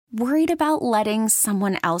Worried about letting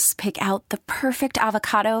someone else pick out the perfect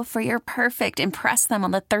avocado for your perfect impress them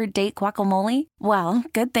on the third date guacamole? Well,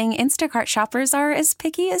 good thing Instacart shoppers are as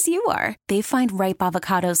picky as you are. They find ripe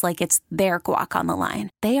avocados like it's their guac on the line.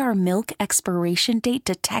 They are milk expiration date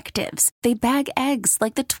detectives. They bag eggs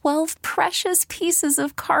like the 12 precious pieces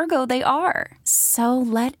of cargo they are. So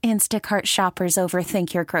let Instacart shoppers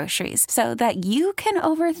overthink your groceries so that you can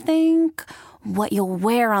overthink what you'll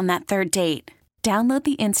wear on that third date. Download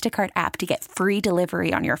the Instacart app to get free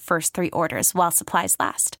delivery on your first 3 orders while supplies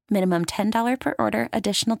last. Minimum $10 per order.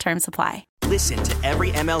 Additional terms apply. Listen to every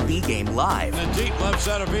MLB game live. In the deep left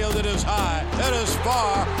center field, it is high, it is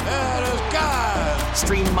far, it is God.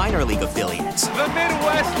 Stream minor league affiliates. The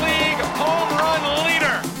Midwest League home run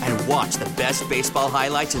leader. And watch the best baseball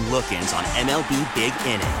highlights and look-ins on MLB Big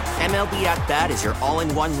Inning. MLB At Bat is your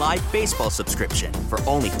all-in-one live baseball subscription for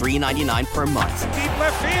only $3.99 per month. Deep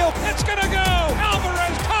left field, it's gonna go.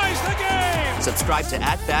 Alvarez ties the game. Subscribe to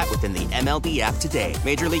At Bat within the MLB app today.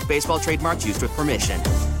 Major League Baseball trademarks used with permission.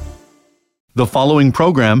 The following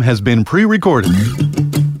program has been pre-recorded.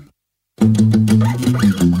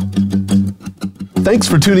 Thanks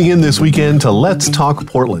for tuning in this weekend to Let's Talk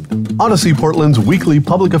Portland, Odyssey Portland's weekly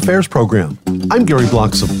public affairs program. I'm Gary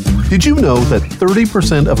Bloxam. Did you know that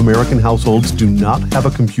 30% of American households do not have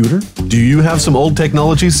a computer? Do you have some old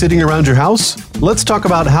technology sitting around your house? Let's talk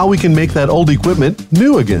about how we can make that old equipment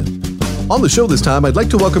new again. On the show this time, I'd like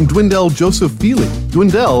to welcome Dwindell Joseph Feely.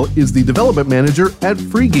 Dwindell is the development manager at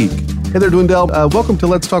FreeGeek. Hey there, Dwindell. Welcome to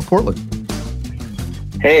Let's Talk Portland.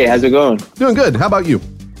 Hey, how's it going? Doing good. How about you?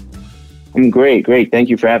 I'm great. Thank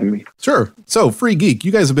you for having me. Sure. So, FreeGeek,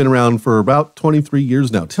 you guys have been around for about 23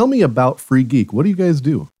 years now. Tell me about FreeGeek. What do you guys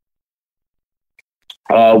do?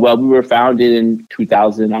 Well, we were founded in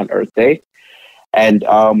 2000 on Earth Day, and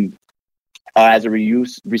as a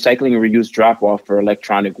recycling and reuse drop-off for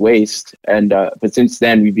electronic waste. And but since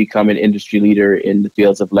then, we've become an industry leader in the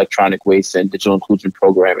fields of electronic waste and digital inclusion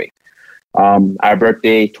programming. Our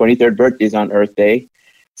 23rd birthday is on Earth Day.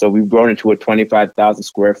 So we've grown into a 25,000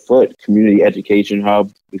 square foot community education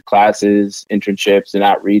hub with classes, internships, and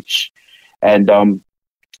outreach. And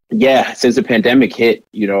since the pandemic hit,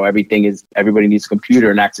 everybody needs a computer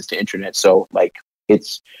and access to internet. So we've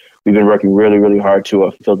been working really, really hard to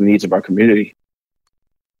fulfill the needs of our community.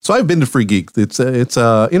 So I've been to FreeGeek. It's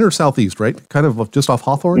inner southeast, right? Kind of just off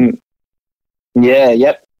Hawthorne. Yeah.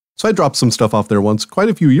 Yep. So I dropped some stuff off there once quite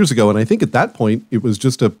a few years ago. And I think at that point, it was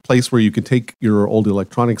just a place where you could take your old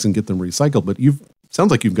electronics and get them recycled. But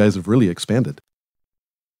sounds like you guys have really expanded.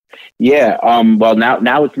 Yeah. Well,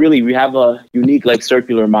 now it's really, we have a unique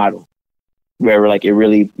circular model where we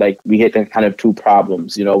hit the kind of two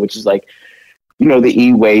problems, which is the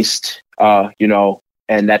e-waste,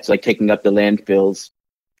 and that's taking up the landfills,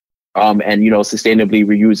 and, sustainably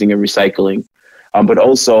reusing and recycling. But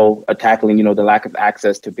also tackling, the lack of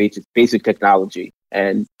access to basic technology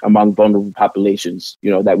and among vulnerable populations,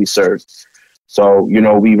 that we serve. So, we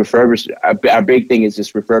refurbish. Our big thing is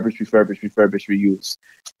just refurbish, reuse,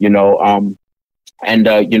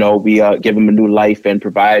 we give them a new life and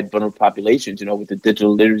provide vulnerable populations, with the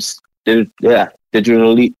digital literacy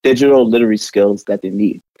skills that they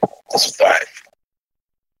need.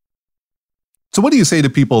 So what do you say to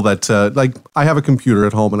people that, I have a computer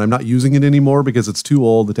at home and I'm not using it anymore because it's too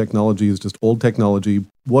old, the technology is just old technology.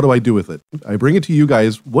 What do I do with it? I bring it to you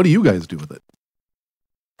guys. What do you guys do with it?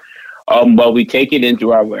 Well, we take it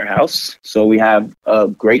into our warehouse. So we have a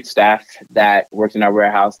great staff that works in our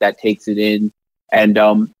warehouse that takes it in, and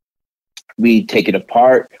we take it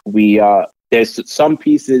apart. There's some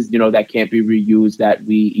pieces, that can't be reused that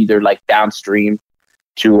we either downstream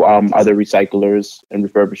to other recyclers and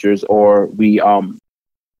refurbishers, or we kind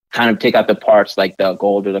of take out the parts like the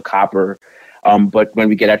gold or the copper. But when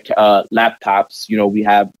we get our laptops,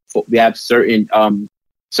 we have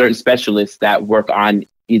certain specialists that work on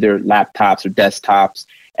either laptops or desktops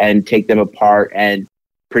and take them apart and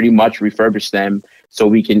pretty much refurbish them. So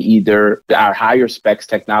we can our higher specs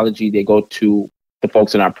technology, they go to the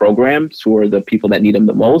folks in our programs who are the people that need them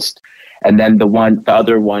the most. And then the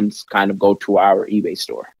other ones kind of go to our eBay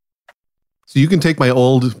store. So you can take my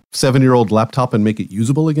old 7-year-old laptop and make it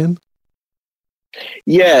usable again?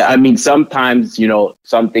 Yeah, I mean, sometimes,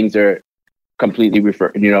 some things are completely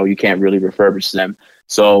you can't really refurbish them.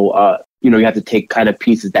 So, you have to take kind of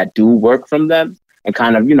pieces that do work from them and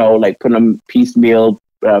kind of, put them piecemeal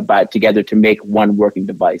together to make one working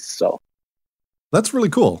device. So that's really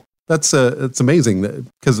cool. It's amazing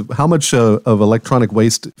because how much of electronic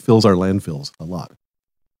waste fills our landfills? A lot.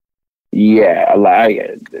 Yeah, a lot.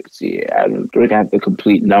 I don't have the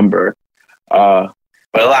complete number, but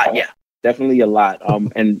a lot. Yeah. definitely a lot.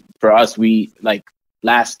 And for us, we like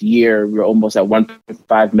last year we were almost at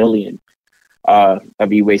 1.5 million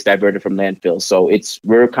of e-waste diverted from landfills. So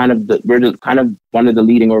we're kind of one of the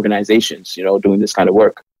leading organizations, you know, doing this kind of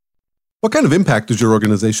work. What kind of impact does your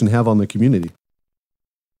organization have on the community?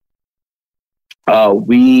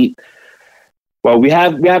 We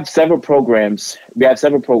have several programs. We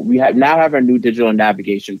now have our new digital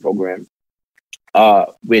navigation program,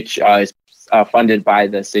 which is funded by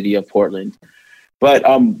the city of Portland. But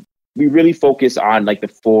we really focus on like the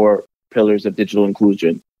 4 pillars of digital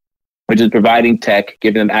inclusion, which is providing tech,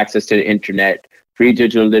 giving them access to the internet, free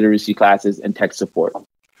digital literacy classes, and tech support.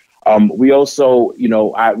 We also, you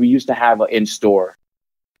know, we used to have an in-store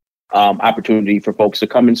opportunity for folks to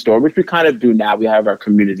come in store, which we kind of do now. We have our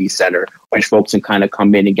community center, which folks can kind of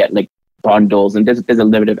come in and get like bundles, and there's a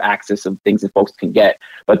limited access of things that folks can get,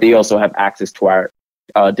 but they also have access to our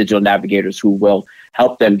digital navigators who will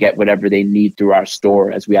help them get whatever they need through our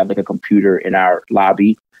store, as we have like a computer in our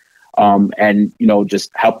lobby, and, you know, just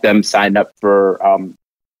help them sign up for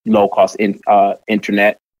low cost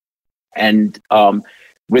internet. And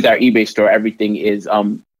with our eBay store, everything is,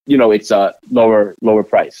 you know, it's a lower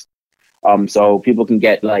price. So people can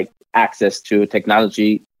get like access to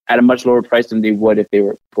technology at a much lower price than they would if they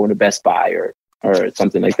were going to Best Buy or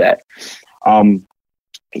something like that.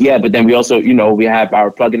 Yeah, but then we also, you know, we have our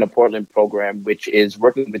Plug into Portland program, which is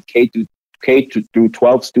working with K through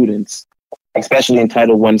 12 students, especially in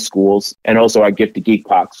Title I schools, and also our Gift to Geek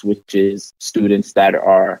box, which is students that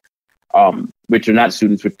are, which are not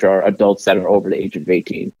students, which are adults that are over the age of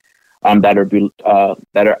 18. That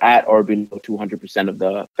are at or below 200% of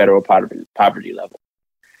the federal poverty level.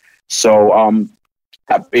 So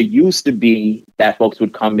it used to be that folks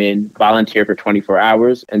would come in, volunteer for 24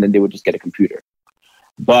 hours, and then they would just get a computer.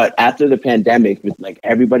 But after the pandemic, with like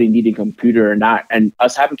everybody needing a computer or not, and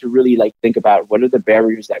us having to really like think about what are the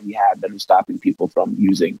barriers that we have that are stopping people from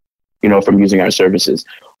using our services,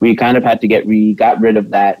 we kind of we got rid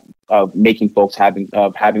of that, of making folks having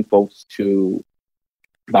folks to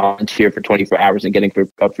volunteer for 24 hours and getting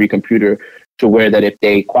a free computer, to where that if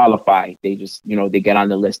they qualify, they just, you know, they get on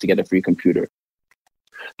the list to get a free computer.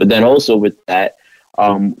 But then also with that,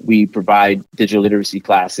 we provide digital literacy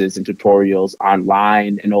classes and tutorials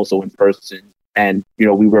online and also in person. And, you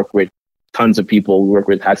know, we work with tons of people. We work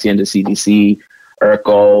with Hacienda CDC,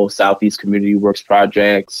 ERCO, Southeast Community Works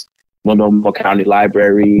Projects, Multnomah County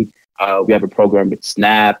Library. We have a program with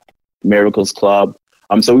SNAP, Miracles Club.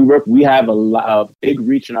 So we have a big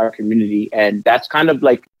reach in our community, and that's kind of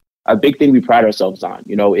like a big thing we pride ourselves on,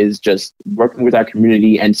 you know, is just working with our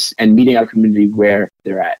community and meeting our community where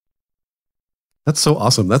they're at. That's so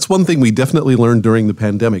awesome. That's one thing we definitely learned during the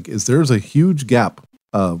pandemic, is there's a huge gap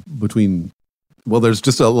between, well, there's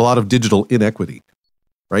just a lot of digital inequity,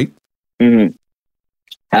 right? Mm-hmm.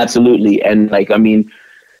 Absolutely. And like, I mean,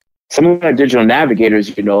 some of our digital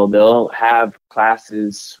navigators, you know, they'll have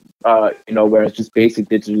classes, you know, where it's just basic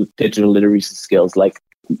digital literacy skills, like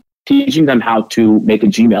teaching them how to make a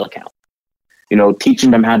Gmail account, you know, teaching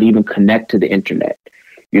them how to even connect to the internet,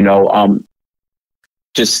 you know,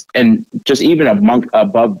 just even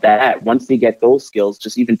above that, once they get those skills,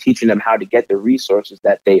 just even teaching them how to get the resources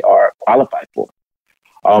that they are qualified for.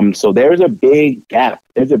 So there's a big gap.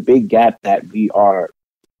 There's a big gap that we are,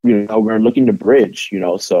 you know, we're looking to bridge, you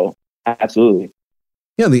know, so absolutely.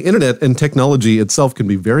 Yeah, the internet and technology itself can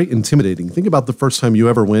be very intimidating. Think about the first time you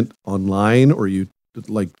ever went online, or you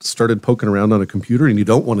like started poking around on a computer and you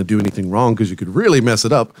don't want to do anything wrong because you could really mess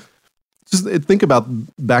it up. Just think about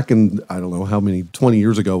back in, I don't know how many, 20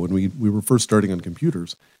 years ago when we were first starting on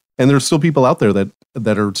computers. And there's still people out there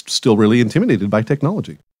that are still really intimidated by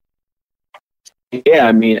technology. Yeah,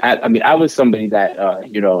 I mean, I was somebody that,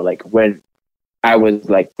 you know, like when I was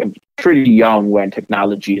like pretty young when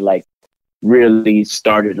technology like really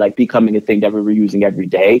started like becoming a thing that we were using every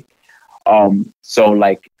day. So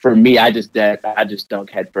like for me, I just dunk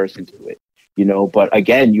headfirst into it, you know. But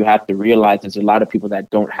again, you have to realize there's a lot of people that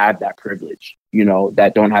don't have that privilege, you know,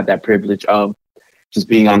 that don't have that privilege of just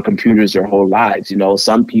being on computers their whole lives. You know,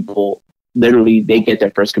 some people literally they get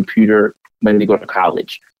their first computer when they go to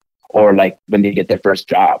college, or like when they get their first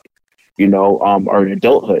job, you know, or in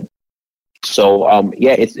adulthood. So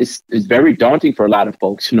yeah, it's very daunting for a lot of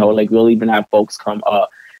folks, you know. Like we'll even have folks come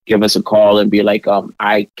give us a call and be like,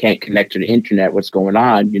 I can't connect to the internet, what's going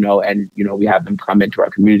on, you know. And you know, we have them come into our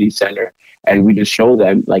community center and we just show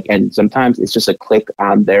them, like, and sometimes it's just a click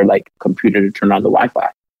on their like computer to turn on the Wi-Fi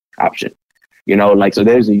option, you know. Like, so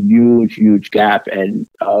there's a huge gap, and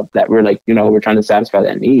that we're like, you know, we're trying to satisfy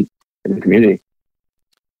that need in the community.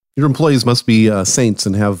 Your employees must be saints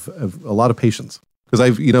and have a lot of patience.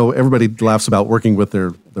 Because everybody laughs about working with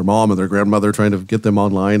their mom or their grandmother, trying to get them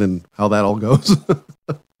online and how that all goes.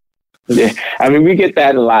 Yeah, I mean, we get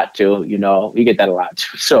that a lot too. We get that a lot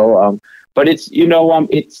too. So, but it's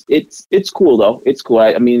it's cool though. It's cool.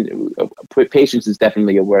 I mean, patience is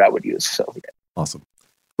definitely a word I would use. So, yeah. Awesome.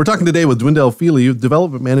 We're talking today with Dwindell Feely,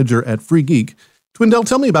 development manager at Free Geek. Dwindell,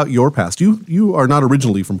 tell me about your past. You are not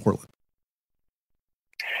originally from Portland.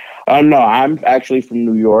 No, I'm actually from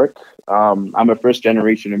New York. I'm a first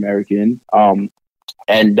generation American. I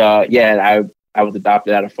was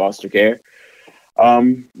adopted out of foster care.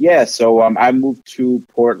 So I moved to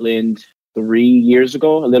Portland 3 years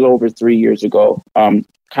ago, a little over 3 years ago, kind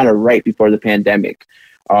of right before the pandemic.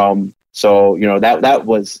 So that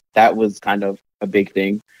was kind of a big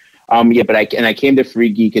thing. But I came to Free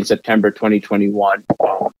Geek in September 2021.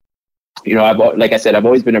 Like I said, I've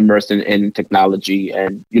always been immersed in technology,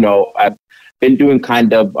 and I've been doing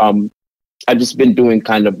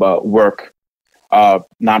work,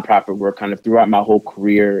 nonprofit work, kind of throughout my whole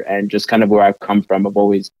career, and just kind of where I've come from. I've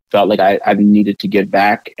always felt like I've needed to give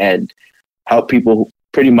back and help people who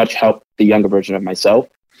pretty much help the younger version of myself.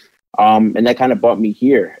 And that kind of brought me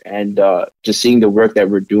here, and just seeing the work that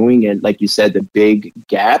we're doing, and like you said, the big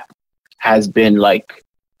gap has been like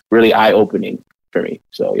really eye-opening for me.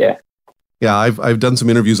 So yeah. Yeah, I've done some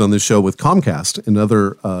interviews on this show with Comcast and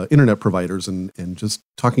other internet providers, and just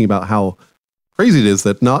talking about how crazy it is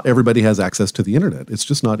that not everybody has access to the internet. It's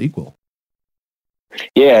just not equal.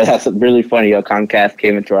 Yeah, that's really funny. Comcast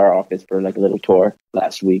came into our office for like a little tour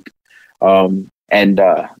last week, and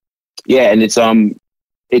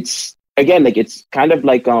it's again, like, it's kind of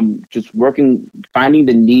like just finding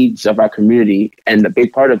the needs of our community, and the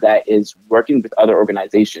big part of that is working with other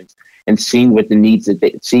organizations and seeing the needs that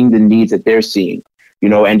they're seeing,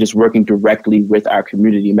 and just working directly with our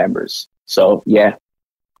community members. So yeah.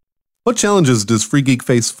 What challenges does Free Geek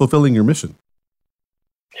face fulfilling your mission?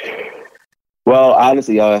 Well,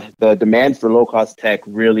 honestly, the demand for low-cost tech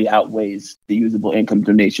really outweighs the usable income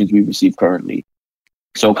donations we receive currently.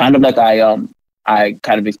 So kind of like I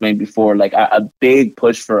kind of explained before, like a big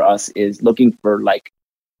push for us is looking for like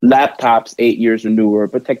laptops 8 years or newer,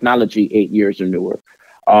 but technology 8 years or newer.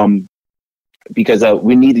 Because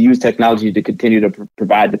we need to use technology to continue to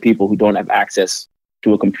provide the people who don't have access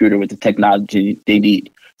to a computer with the technology they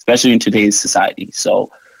need, especially in today's society.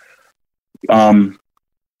 So,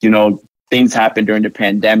 things happened during the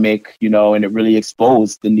pandemic, and it really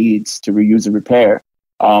exposed the needs to reuse and repair.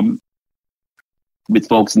 With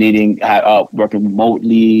folks needing working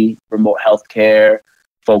remotely, remote healthcare,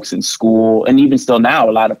 folks in school, and even still now,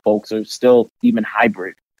 a lot of folks are still even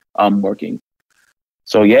hybrid working.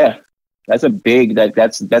 So yeah, that's a big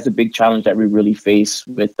challenge that we really face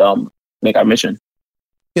with make our mission.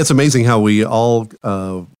 It's amazing how we all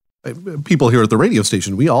people here at the radio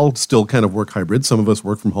station, we all still kind of work hybrid. Some of us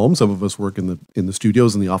work from home, some of us work in the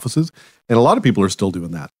studios and the offices, and a lot of people are still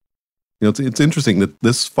doing that. It's interesting that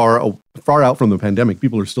this far out from the pandemic,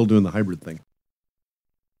 people are still doing the hybrid thing.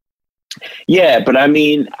 Yeah, but I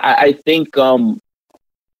mean, I think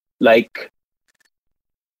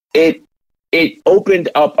it opened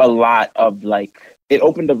up a lot of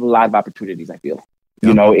opportunities, I feel.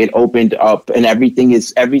 Yeah. It opened up, and everything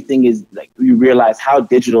is like, you realize how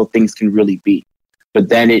digital things can really be, but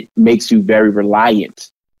then it makes you very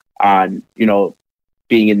reliant on,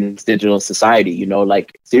 being in this digital society.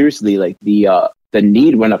 Like, seriously, like the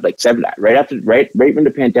need went up like right when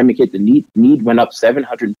the pandemic hit, the need went up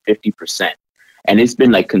 750%, and it's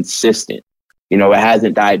been like consistent. It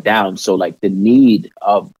hasn't died down. So like the need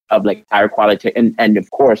of like higher quality, and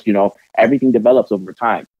of course, everything develops over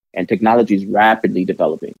time, and technology is rapidly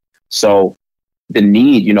developing. So the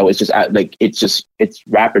need, is just like, it's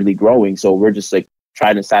rapidly growing. So we're just like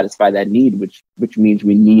trying to satisfy that need, which means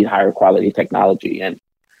we need higher quality technology. And,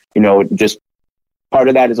 just part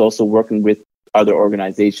of that is also working with other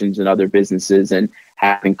organizations and other businesses, and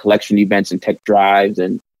having collection events and tech drives,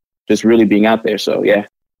 and just really being out there. So yeah.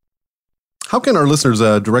 How can our listeners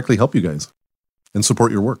directly help you guys and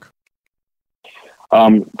support your work?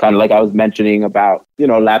 Kind of like I was mentioning about,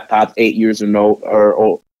 laptops 8 years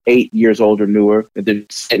or 8 years old or newer. If they're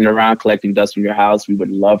sitting around collecting dust from your house, we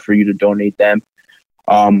would love for you to donate them.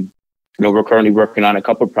 We're currently working on a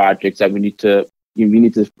couple of projects that we need to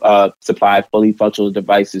supply fully functional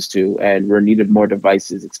devices to, and we're needed more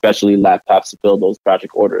devices, especially laptops, to fill those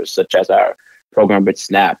project orders, such as our program with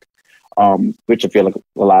Snap, which I feel like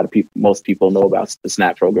most people know about the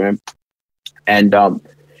Snap program. And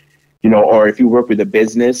or if you work with a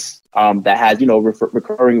business that has,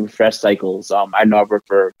 recurring refresh cycles. I know I work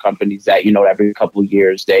for companies that, every couple of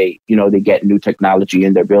years they get new technology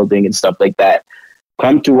in their building and stuff like that.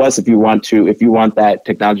 come to us if you want that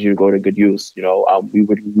technology to go to good use. We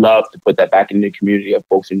would love to put that back in the community of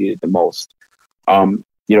folks who need it the most.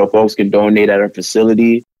 Folks can donate at our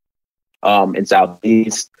facility in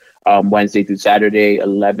Southeast Wednesday through Saturday,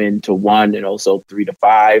 11 to 1, and also 3 to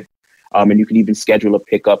 5. And you can even schedule a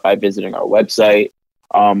pickup by visiting our website.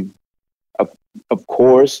 Of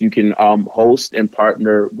course, you can host and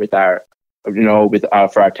partner with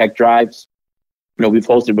for our tech drives. We've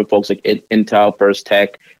hosted with folks like Intel, First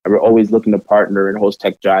Tech, and we're always looking to partner and host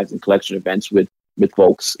tech drives and collection events with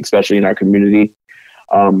folks, especially in our community.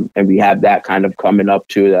 And we have that kind of coming up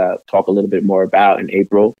to talk a little bit more about in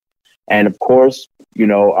April. And of course,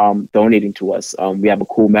 donating to us. We have a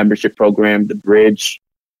cool membership program. The Bridge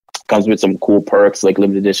comes with some cool perks like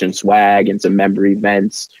limited edition swag and some member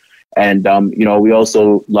events. And, we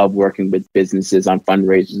also love working with businesses on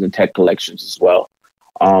fundraisers and tech collections as well.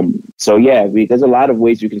 There's a lot of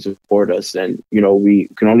ways you can support us, and, we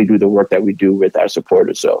can only do the work that we do with our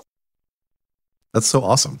supporters. So that's so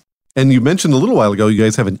awesome. And you mentioned a little while ago, you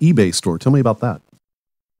guys have an eBay store. Tell me about that.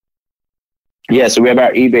 Yeah, so we have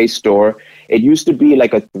our eBay store. It used to be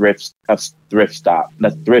like a thrift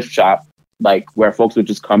shop, like where folks would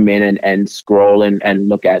just come in and scroll and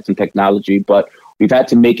look at some technology. But we've had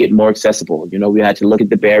to make it more accessible. We had to look at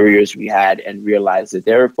the barriers we had and realize that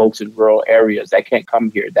there are folks in rural areas that can't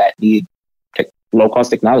come here that need low-cost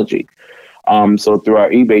technology. So through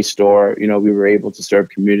our eBay store, we were able to serve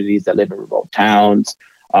communities that live in remote towns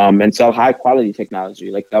and sell high-quality technology,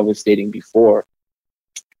 like I was stating before.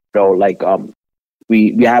 So,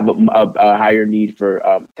 we have a higher need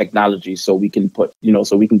for technology, so we can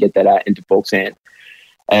get that into folks' hands.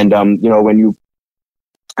 And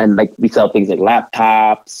we sell things like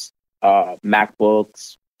laptops,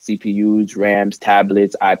 MacBooks, CPUs, RAMs,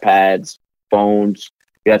 tablets, iPads, phones.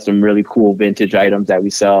 We have some really cool vintage items that we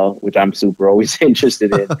sell, which I'm super always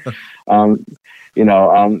interested in.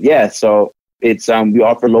 So it's we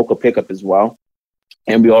offer local pickup as well,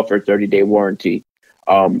 and we offer a 30-day warranty.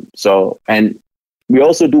 And we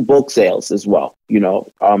also do bulk sales as well.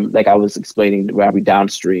 Like I was explaining, where we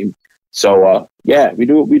downstream. So we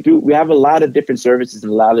have a lot of different services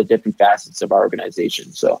and a lot of different facets of our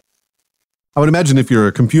organization. So I would imagine if you're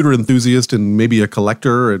a computer enthusiast and maybe a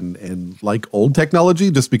collector and like old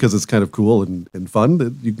technology, just because it's kind of cool and fun,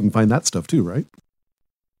 that you can find that stuff too, right?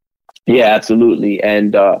 Yeah, absolutely.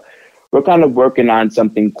 And we're kind of working on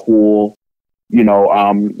something cool,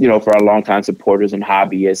 for our longtime supporters and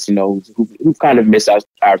hobbyists, who've kind of missed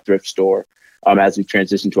our thrift store as we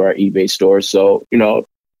transition to our eBay store. So,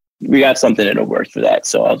 we got something in the works for that.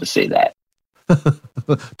 So I'll just say that.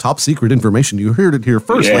 Top secret information. You heard it here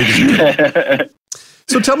first, ladies and gentlemen.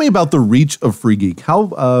 So tell me about the reach of Free Geek. How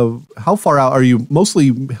far out are you?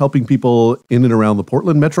 Mostly helping people in and around the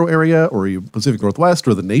Portland metro area, or are you Pacific Northwest,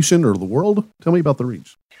 or the nation, or the world? Tell me about the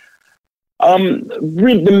reach.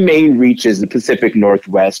 The main reach is the Pacific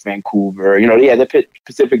Northwest, Vancouver. The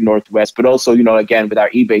Pacific Northwest, but also again with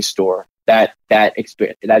our eBay store that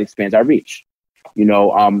expands our reach.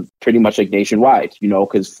 Pretty much like nationwide.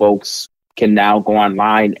 Because folks can now go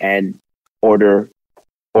online and order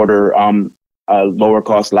a lower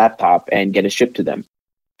cost laptop and get it shipped to them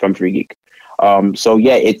from Free Geek.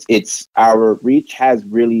 It's our reach has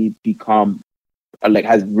really become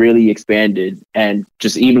has really expanded, and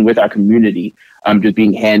just even with our community, just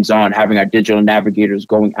being hands-on, having our digital navigators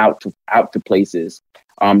going out to places,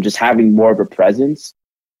 just having more of a presence.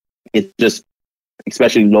 It's just,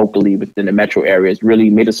 especially locally within the metro area, it's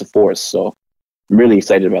really made us a force. So I'm really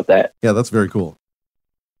excited about that. Yeah, that's very cool.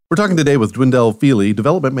 We're talking today with Dwindell Feely,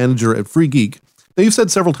 development manager at Free Geek. Now, you've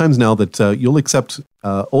said several times now that you'll accept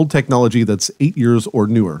old technology that's 8 years or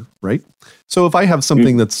newer, right? So if I have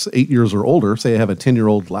something that's 8 years or older, say I have a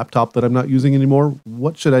 10-year-old laptop that I'm not using anymore,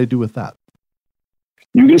 what should I do with that?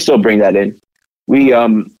 You can still bring that in. We,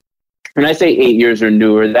 when I say 8 years or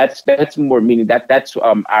newer, that's more meaning that's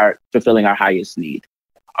our fulfilling our highest need.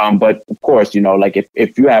 But of course,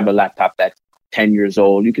 if you have a laptop that's 10 years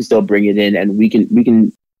old, you can still bring it in, and we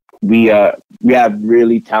have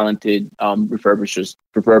really talented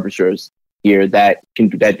refurbishers here that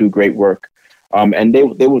do great work, and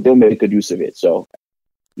they'll make good use of it. So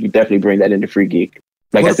you definitely bring that into Free Geek.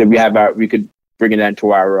 Like I said, we could bring it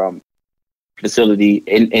into our facility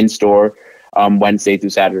in store Wednesday through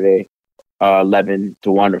Saturday, 11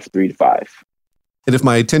 to 1 or 3 to 5. And if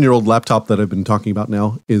my 10-year-old laptop that I've been talking about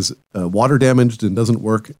now is water damaged and doesn't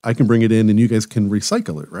work, I can bring it in and you guys can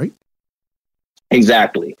recycle it, right?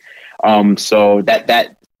 Exactly. So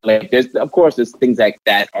that there's things like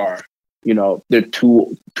that are, they're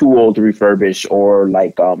too old to refurbish, or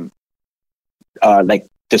like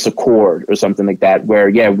just a cord or something like that, where,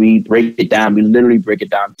 we break it down. We literally break it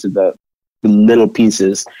down to the little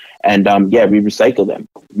pieces, and we recycle them.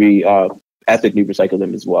 We ethically recycle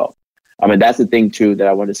them as well. And that's the thing too that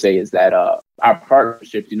I want to say is that our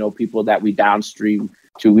partnerships, people that we downstream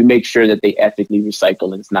to, we make sure that they ethically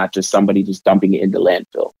recycle, and it's not just somebody just dumping it into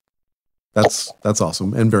landfill. That's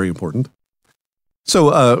awesome and very important.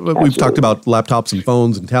 So we've talked about laptops and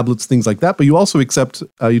phones and tablets, things like that, but you also accept,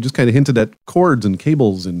 you just kind of hinted at cords and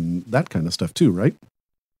cables and that kind of stuff too, right?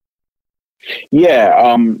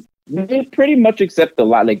 Yeah, they pretty much accept a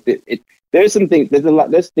lot. Like there's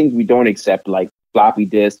things we don't accept, like floppy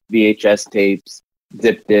disks, VHS tapes,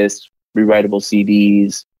 zip disks, rewritable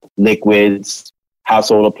CDs, liquids,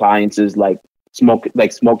 household appliances like smoke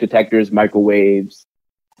detectors, microwaves,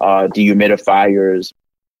 dehumidifiers,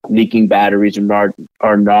 leaking batteries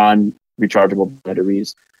or non-rechargeable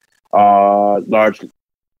batteries, large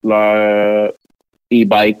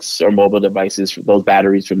e-bikes or mobile devices, those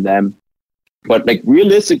batteries from them. But like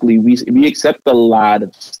realistically, we accept a lot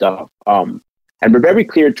of stuff. And we're very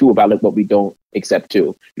clear too about like what we don't accept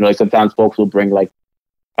too. Like sometimes folks will bring like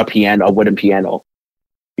a wooden piano,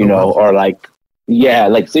 or like,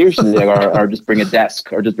 like seriously, like, or just bring a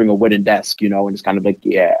desk or just bring a wooden desk, and it's kind of like,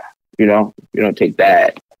 you don't take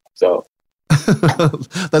that. So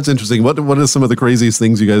that's interesting. What are some of the craziest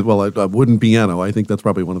things you guys? Well, a wooden piano. I think that's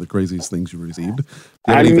probably one of the craziest things you received.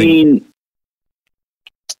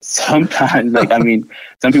 Sometimes,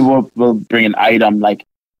 some people will bring an item like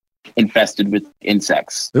infested with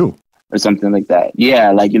insects. Ooh. Or something like that.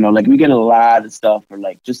 Yeah, we get a lot of stuff for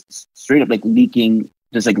like just straight up like leaking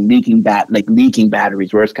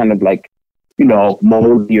batteries, where it's kind of like,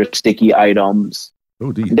 moldy or sticky items.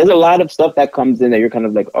 Oh, dear. There's a lot of stuff that comes in that you're kind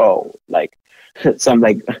of like, oh, like some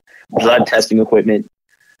like blood testing equipment,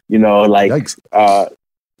 Yikes.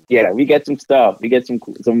 We get some stuff. We get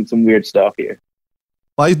some weird stuff here.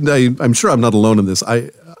 Well, I'm sure I'm not alone in this.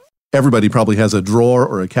 Everybody probably has a drawer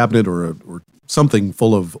or a cabinet or something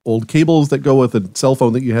full of old cables that go with a cell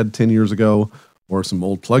phone that you had 10 years ago, or some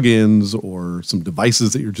old plugins or some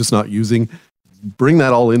devices that you're just not using. Bring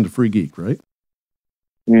that all into Free Geek, right?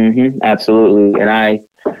 Mm-hmm, absolutely. And I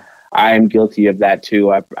am guilty of that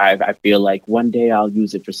too. I feel like one day I'll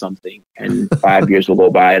use it for something, and 5 years will go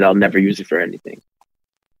by and I'll never use it for anything.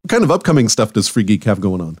 What kind of upcoming stuff does Free Geek have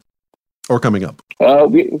going on or coming up?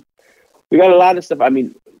 We got a lot of stuff.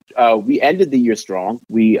 We ended the year strong.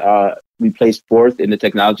 We placed 4th in the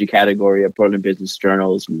technology category of Portland Business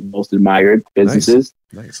Journal's most admired businesses.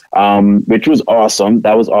 Nice. Which was awesome.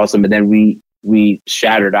 That was awesome. And then we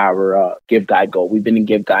shattered our Give Guide goal. We've been in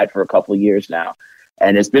Give Guide for a couple of years now,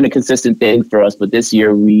 and it's been a consistent thing for us. But this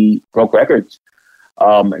year we broke records,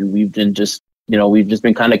 and we've been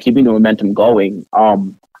been kind of keeping the momentum going.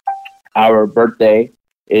 Our birthday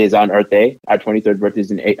is on Earth Day. Our 23rd birthday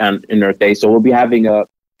is in Earth Day, so we'll be having a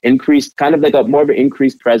increased, kind of like a more of an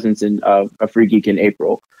increased presence in a Free Geek in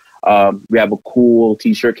April. We have a cool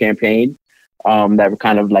T-shirt campaign that we're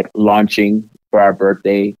kind of like launching for our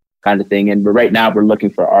birthday kind of thing. And right now we're looking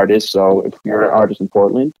for artists. So if you're an artist in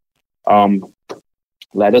Portland,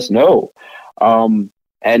 let us know. And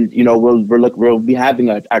we'll be having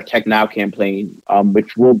our Tech Now campaign,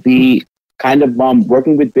 which will be kind of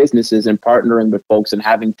working with businesses and partnering with folks and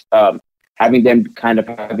having them kind of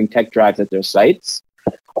having tech drives at their sites.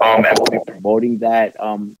 And we'll be promoting that.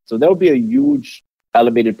 So there'll be a huge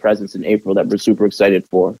elevated presence in April that we're super excited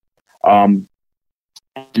for. And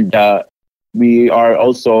we are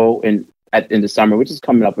also in the summer, which is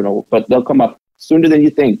coming up, but they'll come up sooner than you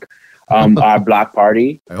think. Our block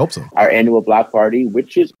party. I hope so. Our annual block party,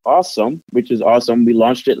 which is awesome. We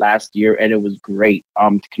launched it last year, and it was great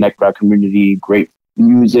to connect with our community. Great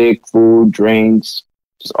music, food, drinks,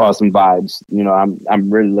 just awesome vibes. I'm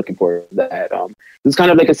really looking forward to that. It's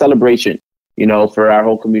kind of like a celebration, for our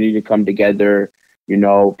whole community to come together.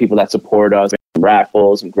 People that support us,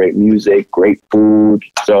 raffles, and great music, great food.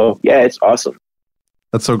 So yeah, it's awesome.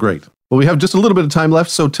 That's so great. Well, we have just a little bit of time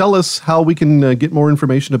left, so tell us how we can get more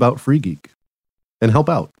information about Free Geek and help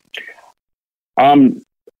out.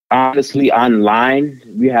 Honestly, online,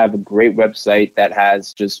 we have a great website that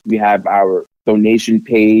we have our donation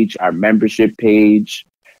page, our membership page,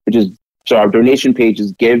 our donation page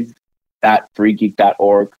is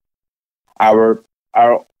give.freegeek.org. Our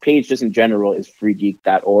page just in general is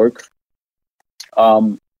freegeek.org.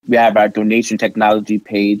 We have our donation technology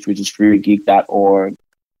page, which is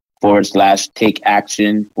freegeek.org/take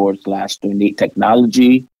action/donate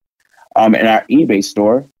technology. And our eBay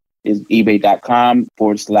store is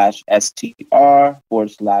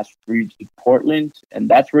ebay.com/str/freegeek Portland. And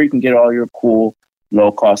that's where you can get all your cool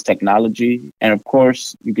low-cost technology. And of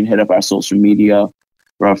course, you can hit up our social media.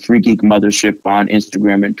 We're a Free Geek Mothership on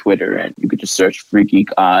Instagram and Twitter, and you could just search Free Geek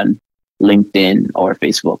on LinkedIn or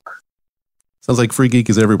Facebook. Sounds like Free Geek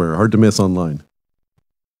is everywhere. Hard to miss online.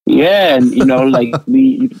 Yeah, and like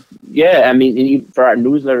for our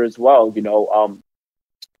newsletter as well,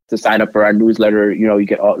 to sign up for our newsletter, you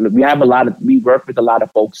get we work with a lot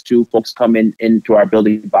of folks too. Folks come into our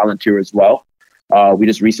building volunteer as well. We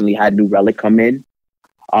just recently had New Relic come in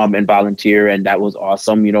and volunteer, and that was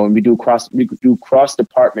awesome. And we do cross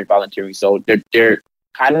department volunteering. So they're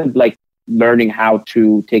kind of like learning how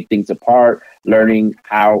to take things apart, learning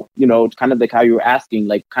how, it's kind of like how you were asking,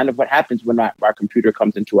 like kind of what happens when our computer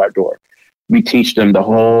comes into our door. We teach them the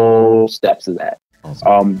whole steps of that.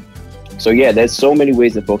 Awesome. So yeah, there's so many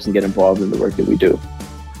ways that folks can get involved in the work that we do.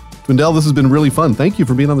 Dwindell, this has been really fun. Thank you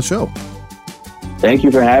for being on the show. Thank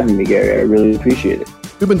you for having me, Gary. I really appreciate it.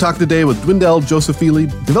 We've been talking today with Dwindell Josephili,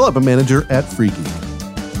 Development Manager at Free Geek.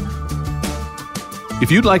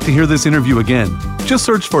 If you'd like to hear this interview again, just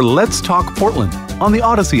search for Let's Talk Portland on the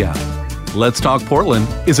Odyssey app. Let's Talk Portland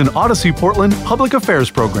is an Odyssey Portland public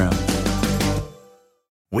affairs program.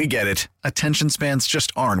 We get it. Attention spans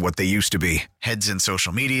just aren't what they used to be. Heads in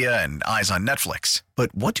social media and eyes on Netflix.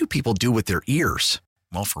 But what do people do with their ears?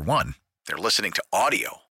 Well, for one, they're listening to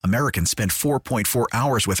audio. Americans spend 4.4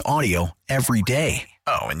 hours with audio every day.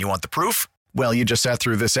 Oh, and you want the proof? Well, you just sat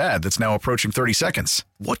through this ad that's now approaching 30 seconds.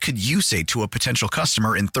 What could you say to a potential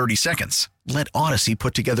customer in 30 seconds? Let Odyssey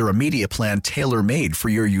put together a media plan tailor-made for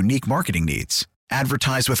your unique marketing needs.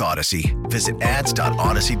 Advertise with Odyssey. Visit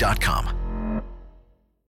ads.odyssey.com.